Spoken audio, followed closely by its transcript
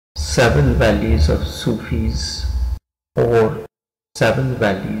seven valleys of Sufis or seven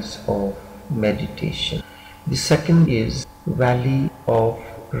valleys of meditation. The second is valley of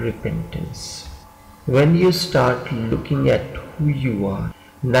repentance. When you start looking at who you are,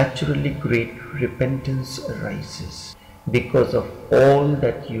 naturally great repentance arises because of all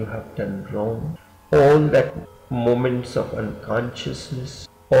that you have done wrong, all that moments of unconsciousness,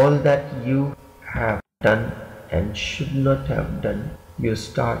 all that you have done and should not have done. You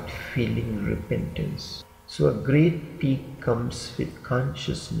start feeling repentance. So a great peak comes with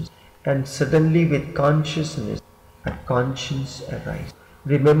consciousness, and suddenly with consciousness a conscience arises.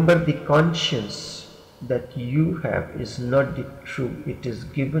 Remember, the conscience that you have is not the true, it is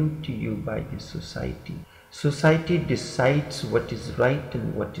given to you by the society. Society decides what is right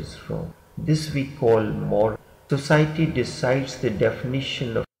and what is wrong. This we call moral. Society decides the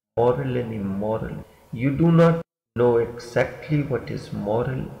definition of moral and immoral. You do not know exactly what is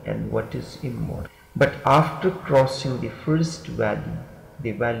moral and what is immoral. But after crossing the first valley,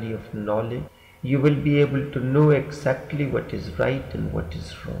 the valley of knowledge, you will be able to know exactly what is right and what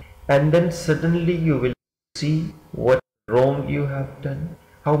is wrong. And then suddenly you will see what wrong you have done,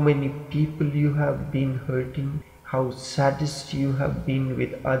 how many people you have been hurting, how sadist you have been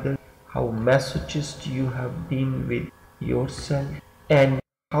with others, how masochist you have been with yourself, and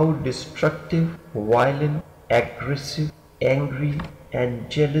how destructive, violent, aggressive, angry,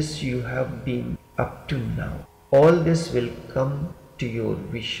 and jealous you have been up to now. All this will come to your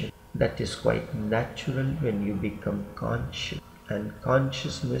vision. That is quite natural when you become conscious, and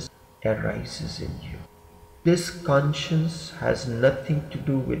consciousness arises in you. This conscience has nothing to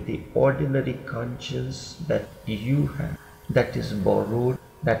do with the ordinary conscience that you have, that is borrowed,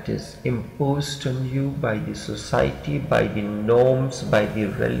 that is imposed on you by the society, by the norms, by the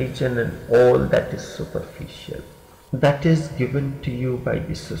religion, and all that is superficial. That is given to you by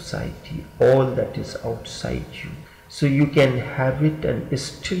the society, all that is outside you. So you can have it and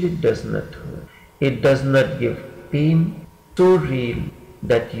still it does not hurt. It does not give pain so real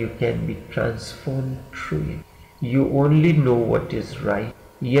that you can be transformed through it. You only know what is right,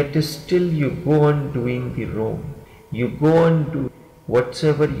 yet still you go on doing the wrong. You go on doing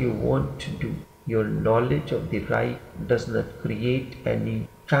whatsoever you want to do. Your knowledge of the right does not create any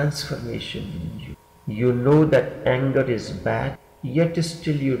transformation in you. You know that anger is bad, yet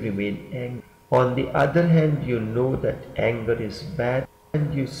still you remain angry. On the other hand, you know that anger is bad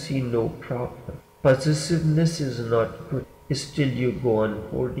and you see no problem. Possessiveness is not good, still you go on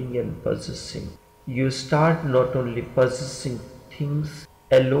hoarding and possessing. You start not only possessing things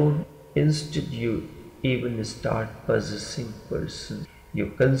alone, instead you even start possessing persons. You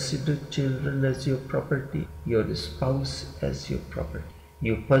consider children as your property, your spouse as your property.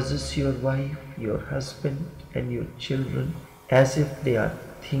 You possess your wife, your husband, and your children as if they are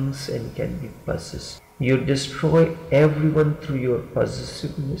things and can be possessed. You destroy everyone through your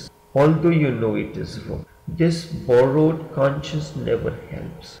possessiveness, although you know it is wrong. This borrowed conscience never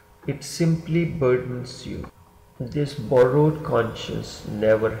helps. It simply burdens you. This borrowed conscience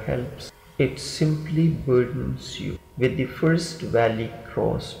never helps. It simply burdens you. With the first valley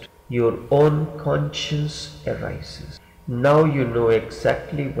crossed, your own conscience arises. Now you know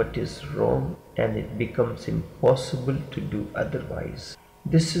exactly what is wrong and it becomes impossible to do otherwise.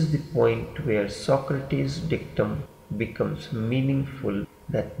 This is the point where Socrates' dictum becomes meaningful,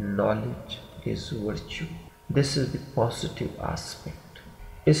 that knowledge is virtue. This is the positive aspect.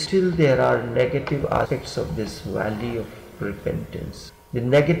 Still there are negative aspects of this valley of repentance. The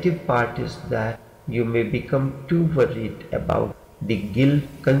negative part is that you may become too worried about the guilt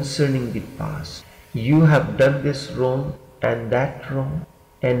concerning the past. You have done this wrong and that wrong,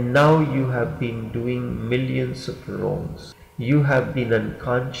 and now you have been doing millions of wrongs. You have been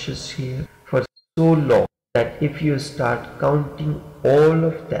unconscious here for so long that if you start counting all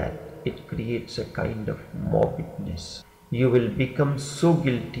of that, it creates a kind of morbidness. You will become so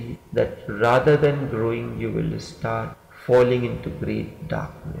guilty that rather than growing, you will start falling into great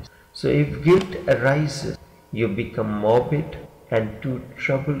darkness. So if guilt arises, you become morbid and too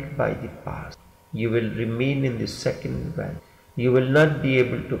troubled by the past. You will remain in the second valley. You will not be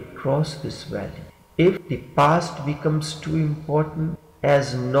able to cross this valley. If the past becomes too important,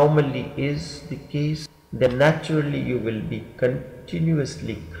 as normally is the case, then naturally you will be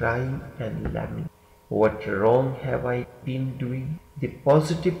continuously crying and lamenting. What wrong have I been doing? The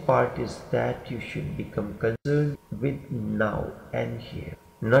positive part is that you should become concerned with now and here,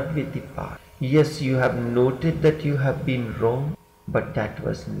 not with the past. Yes, you have noted that you have been wrong, but that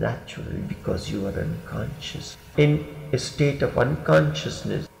was natural because you are unconscious. In a state of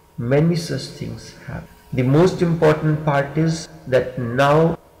unconsciousness, many such things happen. The most important part is that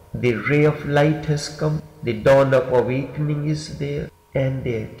now The ray of light has come, the dawn of awakening is there, and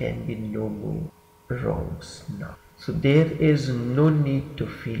there can be no more wrongs now. So there is no need to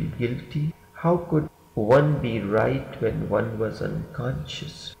feel guilty. How could one be right when one was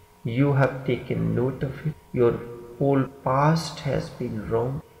unconscious? You have taken note of it. Your whole past has been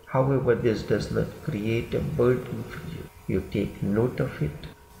wrong. However, this does not create a burden for you. You take note of it.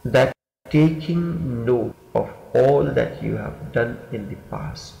 That taking note of all that you have done in the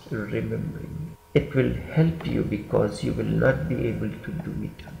past, remembering it will help you because you will not be able to do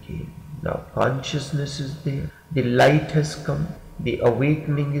it again. Now consciousness is there, the light has come, the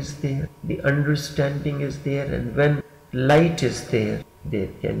awakening is there, the understanding is there, and when light is there, there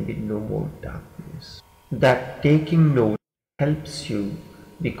can be no more darkness. That taking note helps you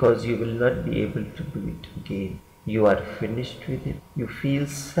because you will not be able to do it again. You are finished with it. You feel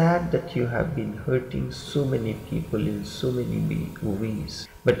sad that you have been hurting so many people in so many ways,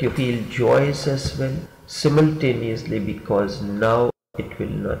 but you feel joyous as well simultaneously because now it will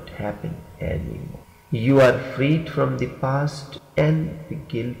not happen anymore. You are freed from the past and the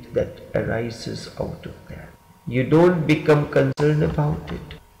guilt that arises out of that. You don't become concerned about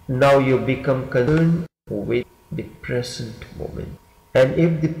it. Now you become concerned with the present moment. And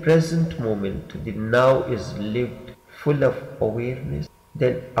if the present moment, the now, is lived full of awareness,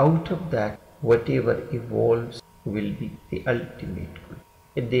 then out of that, whatever evolves will be the ultimate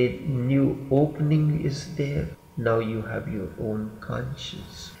good. The new opening is there. Now you have your own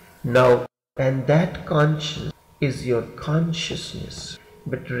conscience. Now, and that conscience is your consciousness.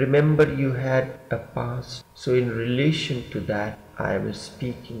 But remember, you had a past. So in relation to that, I am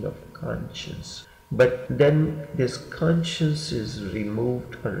speaking of conscience. But then this conscience is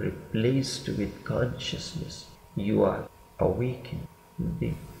removed or replaced with consciousness. You are awakened.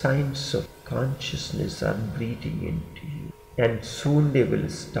 The signs of consciousness are breathing into you, and soon they will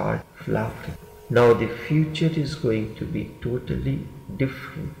start flowering. Now the future is going to be totally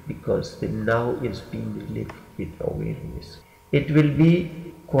different because the now is being lived with awareness. It will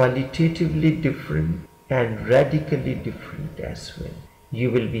be qualitatively different and radically different as well. You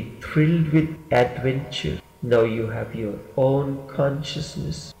will be thrilled with adventure. Now you have your own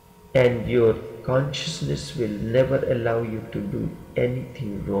consciousness, and your consciousness will never allow you to do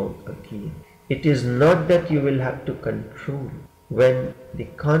anything wrong again. It is not that you will have to control. When the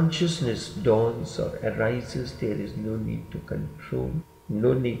consciousness dawns or arises, there is no need to control,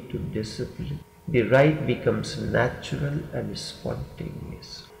 no need to discipline. The right becomes natural and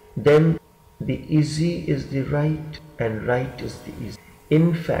spontaneous. Then the easy is the right and right is the easy.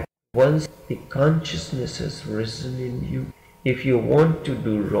 In fact, once the consciousness has risen in you, if you want to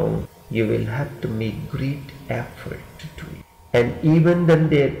do wrong, you will have to make great effort to do it. And even then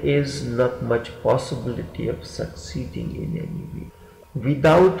there is not much possibility of succeeding in any way.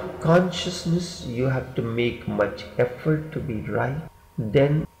 Without consciousness, you have to make much effort to be right.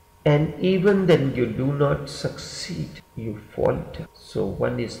 And even then you do not succeed, you falter. So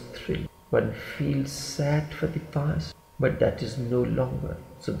one is thrilled. One feels sad for the past, but that is no longer.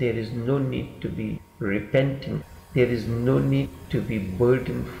 So there is no need to be repenting. There is no need to be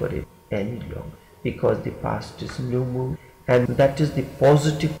burdened for it any longer because the past is no more. And that is the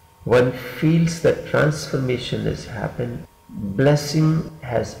positive. One feels that transformation has happened. Blessing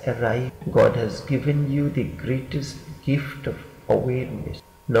has arrived. God has given you the greatest gift of awareness.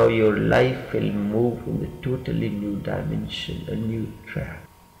 Now your life will move in a totally new dimension, a new track.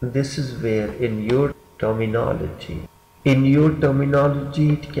 This is where in your terminology,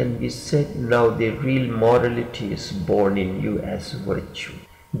 it can be said now the real morality is born in you as virtue.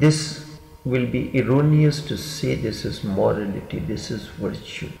 This will be erroneous to say this is morality, this is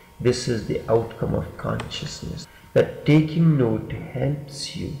virtue. This is the outcome of consciousness. That taking note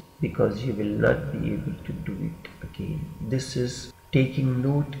helps you because you will not be able to do it again. This is taking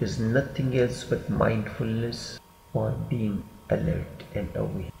note is nothing else but mindfulness or being alert and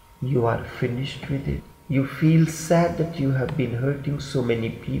awake. You are finished with it. You feel sad that you have been hurting so many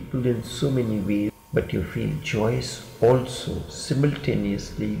people in so many ways, but you feel joyous also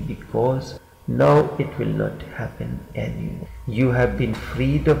simultaneously because now it will not happen anymore. You have been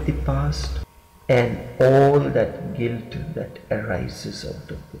freed of the past and all that guilt that arises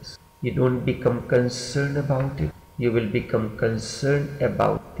out of this. You don't become concerned about it. You will become concerned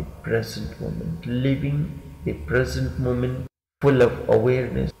about the present moment, living the present moment full of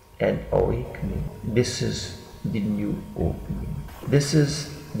awareness and awakening. This is the new opening. This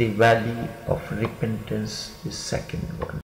is the valley of repentance, the second one.